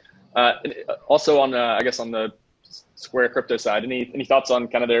 Cool. Also on on the Square Crypto side, any thoughts on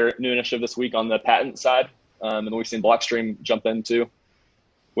kind of their new initiative this week on the patent side? And we've seen Blockstream jump into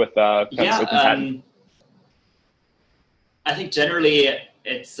with open patent. I think generally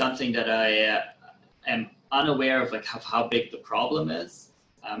it's something that I am unaware of, like how big the problem is.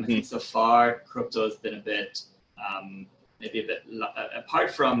 I think so far crypto has been a bit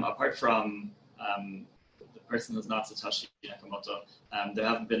apart from the person who's not Satoshi Nakamoto. There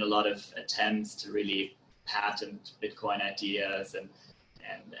haven't been a lot of attempts to really patent Bitcoin ideas and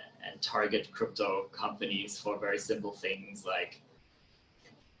target crypto companies for very simple things like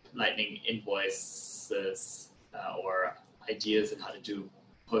Lightning invoices or ideas on how to do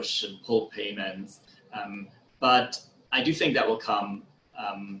push and pull payments. But I do think that will come.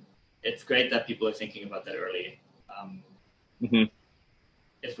 It's great that people are thinking about that early.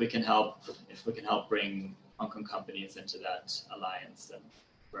 If we can help bring Hong Kong companies into that alliance, then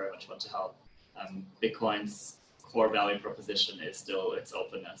very much want to help. Bitcoin's core value proposition is still its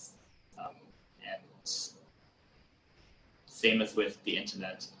openness, and same as with the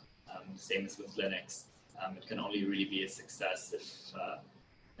internet, same as with Linux. It can only really be a success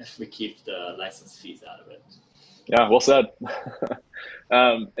if we keep the license fees out of it. Yeah, well said.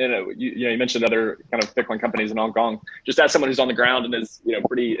 You mentioned other kind of Bitcoin companies in Hong Kong. Just as someone who's on the ground and is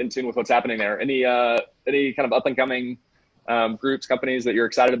pretty in tune with what's happening there, any kind of up and coming groups, companies that you're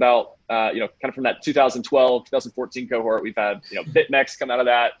excited about? Kind of from that 2012, 2014 cohort, we've had BitMEX come out of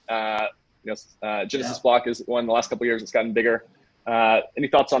that. Genesis Block is one in the last couple of years that's gotten bigger. Any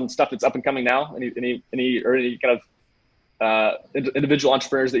thoughts on stuff that's up and coming now? Any kind of individual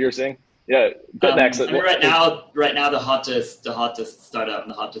entrepreneurs that you're seeing? Yeah, BitMEX. Right now, the hottest startup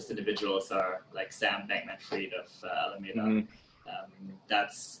and the hottest individuals are like Sam Bankman-Fried of Alameda. Mm-hmm.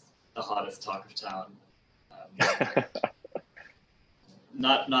 That's the hottest talk of town.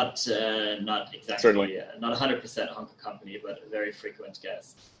 Not exactly, certainly not 100% Hong Kong company, but a very frequent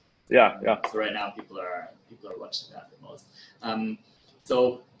guest. Yeah. So right now, people are watching that the most.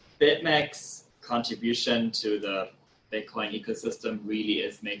 So BitMEX contribution to the Bitcoin ecosystem really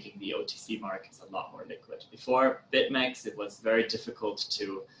is making the OTC markets a lot more liquid. Before BitMEX, it was very difficult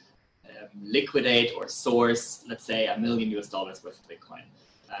to liquidate or source, let's say, $1 million worth of Bitcoin.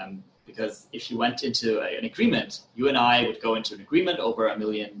 Because if you went into an agreement, you and I would go into an agreement over 1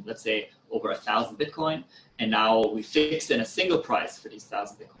 million, let's say over 1,000 Bitcoin, and now we fix in a single price for these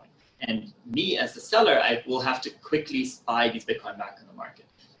 1,000 Bitcoin. And me as the seller, I will have to quickly buy these Bitcoin back on the market.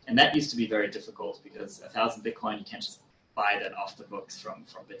 And that used to be very difficult because 1,000 Bitcoin, you can't just buy that off the books from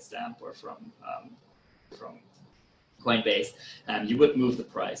Bitstamp or from Coinbase. You would move the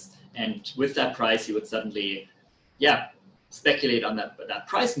price. And with that price, you would suddenly, speculate on that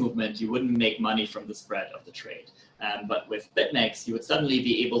price movement. You wouldn't make money from the spread of the trade. But with BitMEX, you would suddenly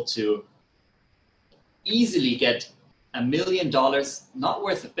be able to easily get $1 million, not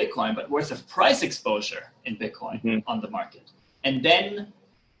worth of Bitcoin, but worth of price exposure in Bitcoin on the market. And then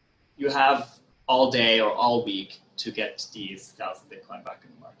you have all day or all week to get these 1,000 Bitcoin back in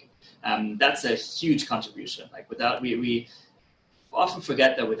the market. That's a huge contribution. Like we often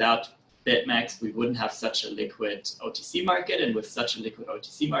forget that without BitMEX, we wouldn't have such a liquid OTC market, and with such a liquid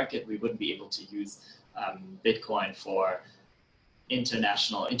OTC market, we wouldn't be able to use Bitcoin for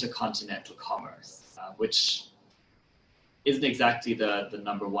intercontinental commerce, which isn't exactly the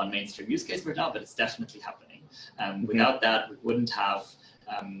number one mainstream use case right now, but it's definitely happening. Without that, we wouldn't have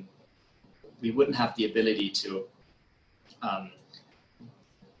the ability to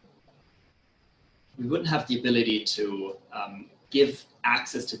give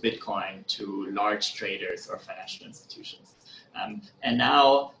access to Bitcoin to large traders or financial institutions. And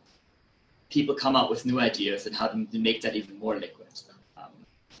now people come up with new ideas and how to make that even more liquid.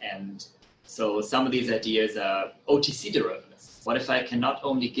 And so some of these ideas are OTC derivatives. What if I can not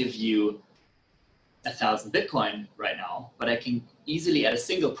only give you 1,000 Bitcoin right now, but I can easily at a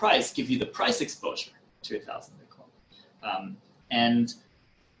single price give you the price exposure to 1,000 Bitcoin. And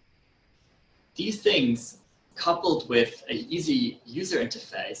these things, coupled with an easy user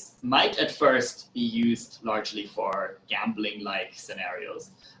interface, might at first be used largely for gambling-like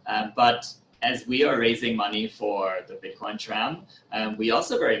scenarios. But as we are raising money for the Bitcoin Tram, we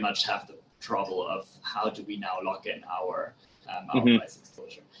also very much have the trouble of how do we now lock in our price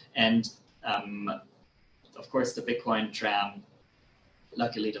exposure. And of course, the Bitcoin Tram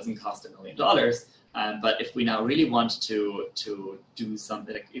luckily doesn't cost $1 million. But if we now really want to do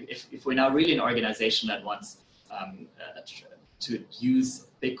something, if we're now really an organization that wants to use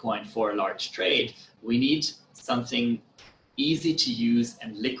Bitcoin for a large trade, we need something easy to use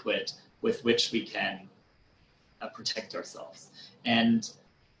and liquid with which we can protect ourselves. And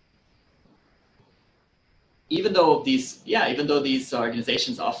even though these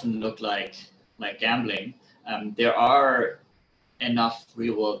organizations often look like gambling, there are enough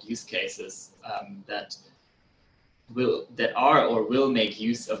real-world use cases that are or will make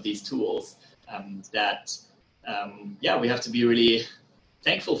use of these tools that we have to be really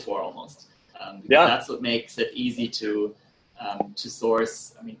thankful for almost. That's what makes it easy to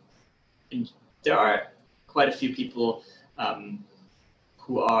source. I mean, there are quite a few people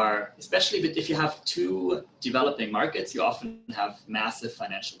who are, especially if you have two developing markets, you often have massive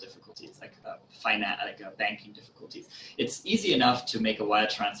financial difficulties, like banking difficulties. It's easy enough to make a wire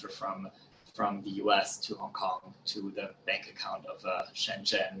transfer from the US to Hong Kong to the bank account of a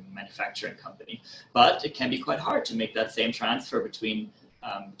Shenzhen manufacturing company. But it can be quite hard to make that same transfer between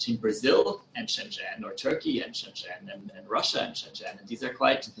Brazil and Shenzhen, or Turkey and Shenzhen, and Russia and Shenzhen. And these are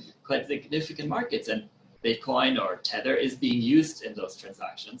quite significant markets. And Bitcoin or Tether is being used in those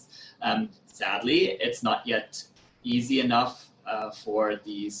transactions. Sadly, it's not yet easy enough for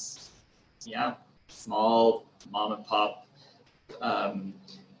these small mom and pop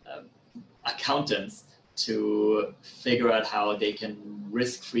accountants to figure out how they can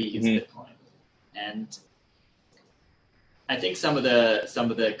risk-free use Bitcoin. And I think some of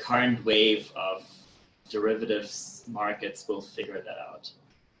the current wave of derivatives markets will figure that out.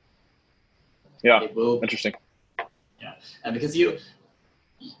 Yeah, they will, interesting. Yeah, and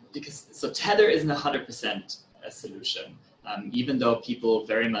so Tether isn't 100% a solution, even though people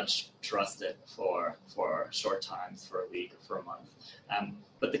very much trust it for short times, for a week or for a month.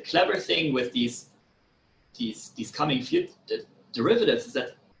 But the clever thing with these coming derivatives is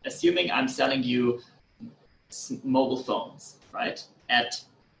that, assuming I'm selling you mobile phones, right?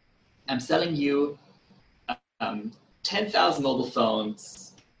 I'm selling you 10,000 mobile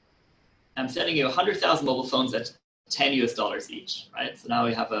phones. I'm selling you 100,000 mobile phones at $10 each, right? So now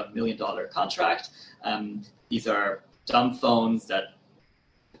we have $1 million contract. These are dumb phones that,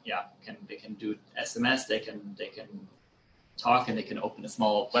 they can do SMS, they can talk, and they can open a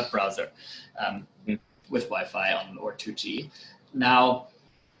small web browser with Wi-Fi or 2G. Now,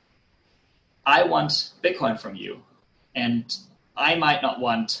 I want Bitcoin from you, and I might not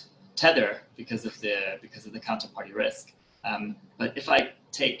want Tether because of the counterparty risk. But if I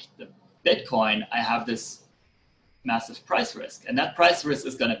take the Bitcoin, I have this massive price risk, and that price risk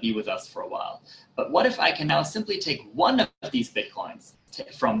is going to be with us for a while. But what if I can now simply take one of these Bitcoins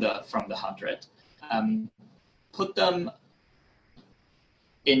from the 100, put them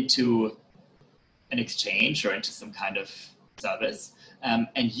into an exchange or into some kind of service,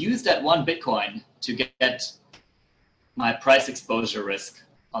 and use that one Bitcoin to get my price exposure risk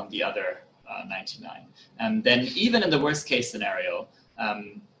on the other 99. And then even in the worst case scenario,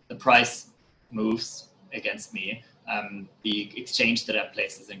 the price moves against me. The exchange that I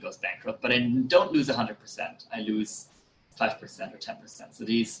places and goes bankrupt, but I don't lose 100%. I lose 5% or 10%. So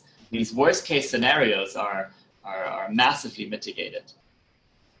these worst case scenarios are massively mitigated.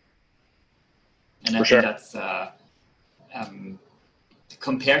 And I think that's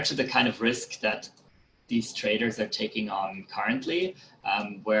compared to the kind of risk that these traders are taking on currently,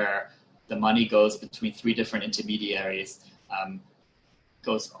 where the money goes between 3 different intermediaries,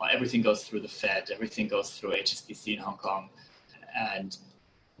 everything goes through the Fed, everything goes through HSBC in Hong Kong, and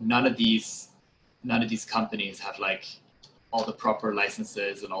none of these companies have like all the proper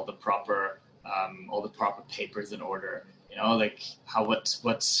licenses and all the proper papers in order. You know, like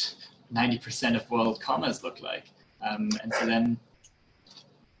what 90% of world commas look like, and so then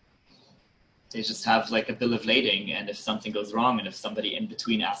they just have like a bill of lading, and if something goes wrong and if somebody in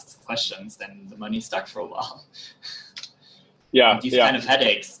between asks questions, then the money's stuck for a while. Yeah, these kind of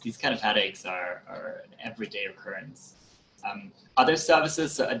headaches are an everyday occurrence. Other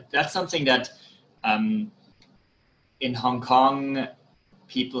services, that's something that in Hong Kong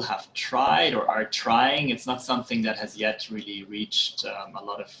people have tried or are trying. It's not something that has yet really reached a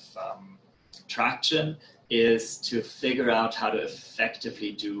lot of traction, is to figure out how to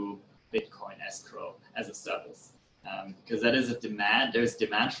effectively do Bitcoin escrow as a service. Because that is a demand. There's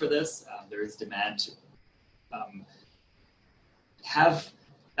demand for this. There is demand to have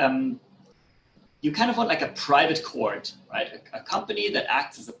you kind of want like a private court, right? A company that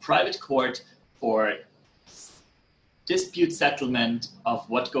acts as a private court for dispute settlement of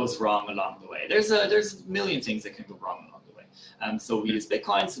what goes wrong along the way. There's a million things that can go wrong along the way. So we use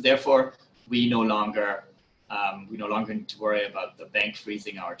Bitcoin, so therefore we no longer need to worry about the bank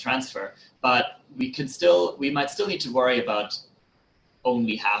freezing our transfer, but we might still need to worry about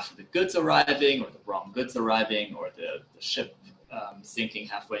only half of the goods arriving, or the wrong goods arriving, or the ship sinking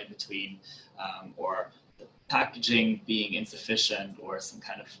halfway in between, or the packaging being insufficient, or some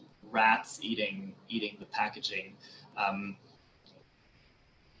kind of rats eating the packaging.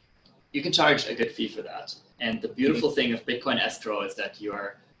 You can charge a good fee for that. And the beautiful thing of Bitcoin escrow is that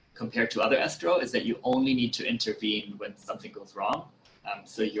compared to other escrow, is that you only need to intervene when something goes wrong.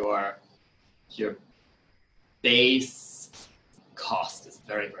 So your base cost is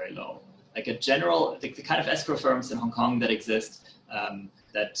very, very low. Like the kind of escrow firms in Hong Kong that exist,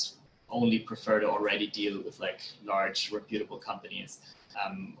 that only prefer to already deal with like large, reputable companies,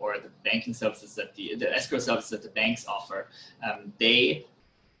 or the banking services that the escrow services that the banks offer, they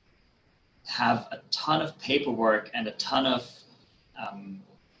have a ton of paperwork and a ton of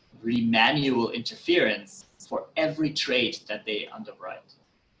really manual interference for every trade that they underwrite.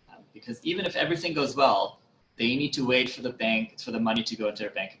 Because even if everything goes well, they need to wait for the money to go into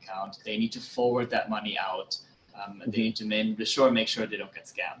their bank account. They need to forward that money out. And they need to make sure they don't get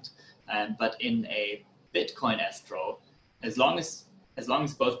scammed. But in a Bitcoin escrow, as long as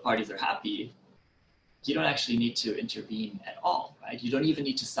both parties are happy, you don't actually need to intervene at all, right? You don't even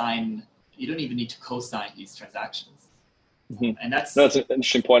need to co-sign these transactions. And that's no, it's an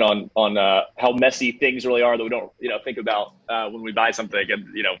interesting point on how messy things really are that we don't think about when we buy something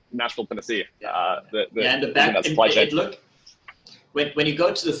in Nashville, Tennessee. And the back when you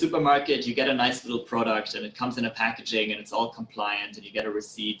go to the supermarket, you get a nice little product and it comes in a packaging and it's all compliant and you get a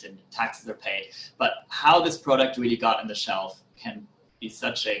receipt and taxes are paid. But how this product really got on the shelf can be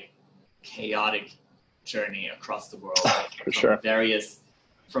such a chaotic journey across the world. For sure.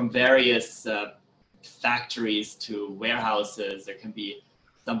 From various factories to warehouses. There can be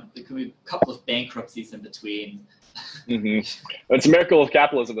a couple of bankruptcies in between. It's a miracle of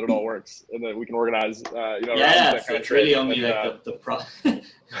capitalism that it all works and that we can organize. It's really only the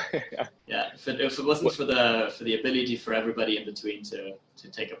If it wasn't for the ability for everybody in between to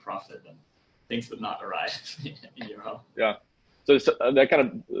take a profit, then things would not arrive in your home. Yeah. So that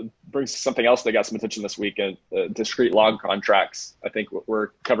kind of brings something else that got some attention this week, and discrete log contracts. I think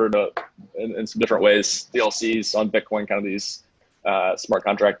were covered in some different ways. DLCs on Bitcoin, kind of these smart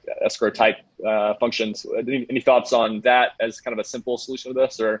contract escrow type functions. Any thoughts on that as kind of a simple solution to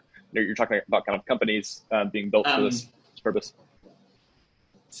this, or you're talking about kind of companies being built for this purpose?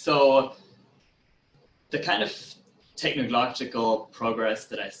 So the kind of technological progress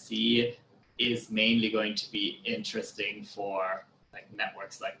that I see is mainly going to be interesting for like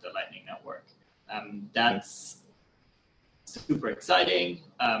networks like the Lightning Network. That's super exciting.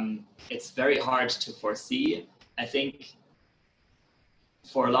 It's very hard to foresee. I think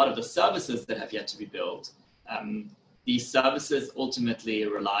for a lot of the services that have yet to be built, these services ultimately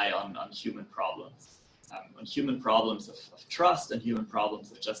rely on human problems, of trust and human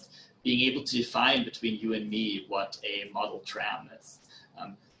problems of just being able to define between you and me what a model tram is.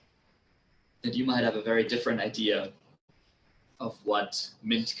 And you might have a very different idea of what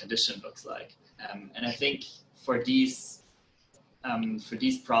mint condition looks like. And I think for these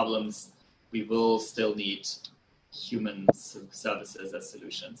problems, we will still need human services as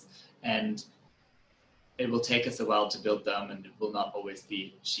solutions. And it will take us a while to build them, and it will not always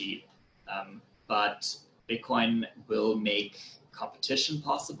be cheap. But Bitcoin will make competition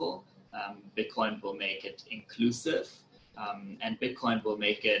possible. Bitcoin will make it inclusive. And Bitcoin will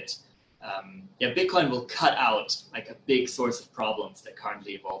make it Bitcoin will cut out like a big source of problems that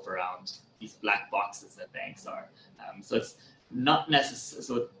currently evolve around these black boxes that banks are. So it's not necessary.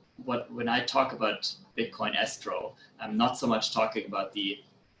 So when I talk about Bitcoin escrow, I'm not so much talking about the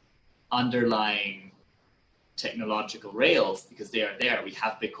underlying technological rails, because they are there. We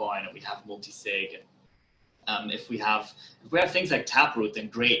have Bitcoin and we have multisig. And if we have things like Taproot, then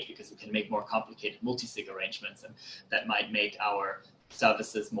great, because we can make more complicated multisig arrangements, and that might make our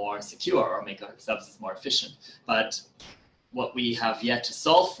services more secure or make our services more efficient. But what we have yet to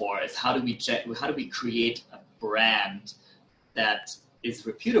solve for is how do we create a brand that is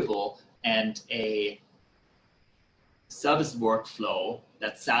reputable and a service workflow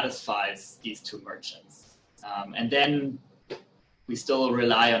that satisfies these two merchants. And then we still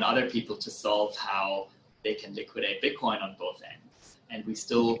rely on other people to solve how they can liquidate Bitcoin on both ends. And we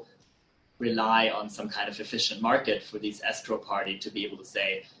still rely on some kind of efficient market for these escrow party to be able to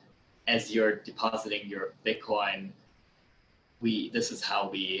say, as you're depositing your Bitcoin, this is how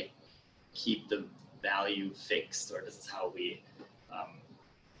we keep the value fixed, or this is how we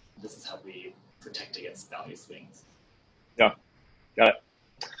protect against value swings. Yeah, got it.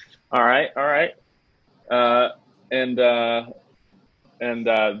 All right. And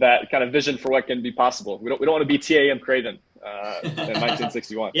that kind of vision for what can be possible. We don't want to be T.A.M. Craven in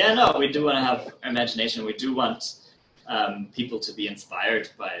 1961. Yeah, no, we do want to have imagination. We do want people to be inspired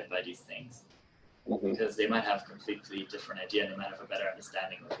by these things, because they might have a completely different idea and they might have a better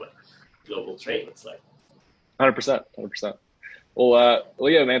understanding of what global trade looks like. 100%. Well,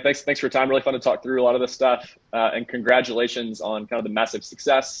 yeah, man, thanks for your time. Really fun to talk through a lot of this stuff, and congratulations on kind of the massive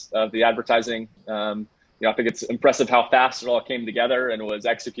success of the advertising. I think it's impressive how fast it all came together and was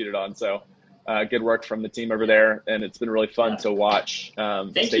executed on. So good work from the team over there. And it's been really fun to watch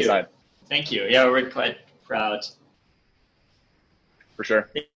stateside. Thank you. Yeah, we're quite proud. For sure.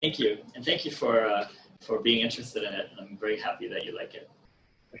 Thank you. And thank you for being interested in it. I'm very happy that you like it.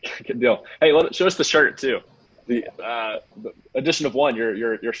 Good deal. Hey, show us the shirt too. The edition of one,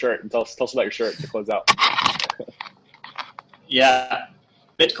 your shirt. And tell us about your shirt to close out. Yeah.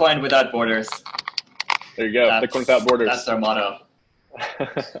 Bitcoin without borders. There you go. Bitcoin without borders. That's our motto.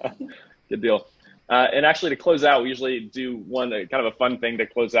 Good deal. And actually, to close out, we usually do one kind of a fun thing to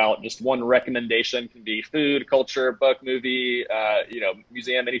close out. Just one recommendation. Can be food, culture, book, movie,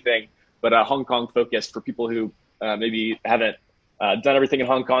 museum, anything. But Hong Kong focused for people who maybe haven't done everything in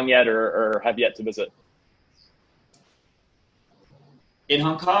Hong Kong yet or have yet to visit. In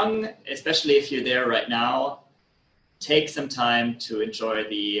Hong Kong, especially if you're there right now, take some time to enjoy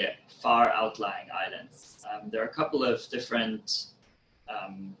the far outlying islands. There are a couple of different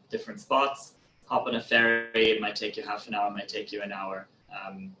spots. Hop on a ferry, it might take you half an hour, it might take you an hour.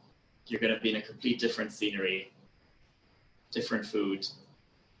 You're going to be in a complete different scenery, different food.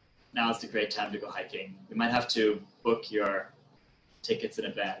 Now is the great time to go hiking. You might have to book your tickets in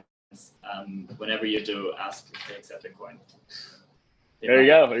advance. Whenever you do, ask if they accept Bitcoin. There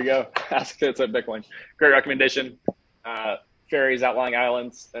you go. Ask if they accept Bitcoin. Great recommendation. Ferries, outlying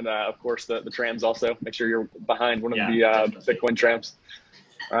islands, and of course the trams also. Make sure you're behind one of the Bitcoin trams.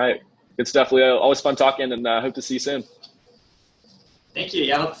 All right. Good stuff, Leo. Always fun talking, and hope to see you soon. Thank you.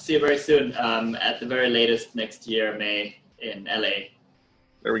 Yeah, I hope to see you very soon. At the very latest next year, May, in LA.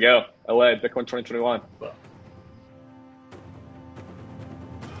 There we go. LA, Bitcoin 2021. Well,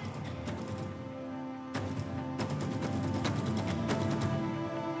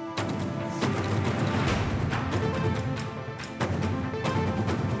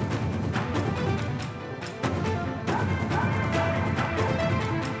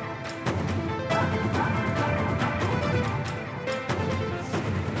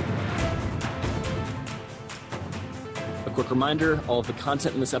 Reminder, all of the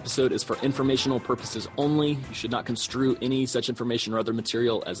content in this episode is for informational purposes only. You should not construe any such information or other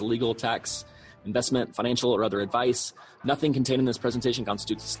material as legal, tax, investment, financial, or other advice. Nothing contained in this presentation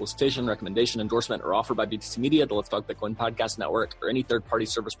constitutes a solicitation, recommendation, endorsement, or offer by BTC Media, the Let's Talk Bitcoin podcast network, or any third-party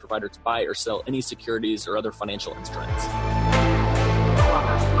service provider to buy or sell any securities or other financial instruments.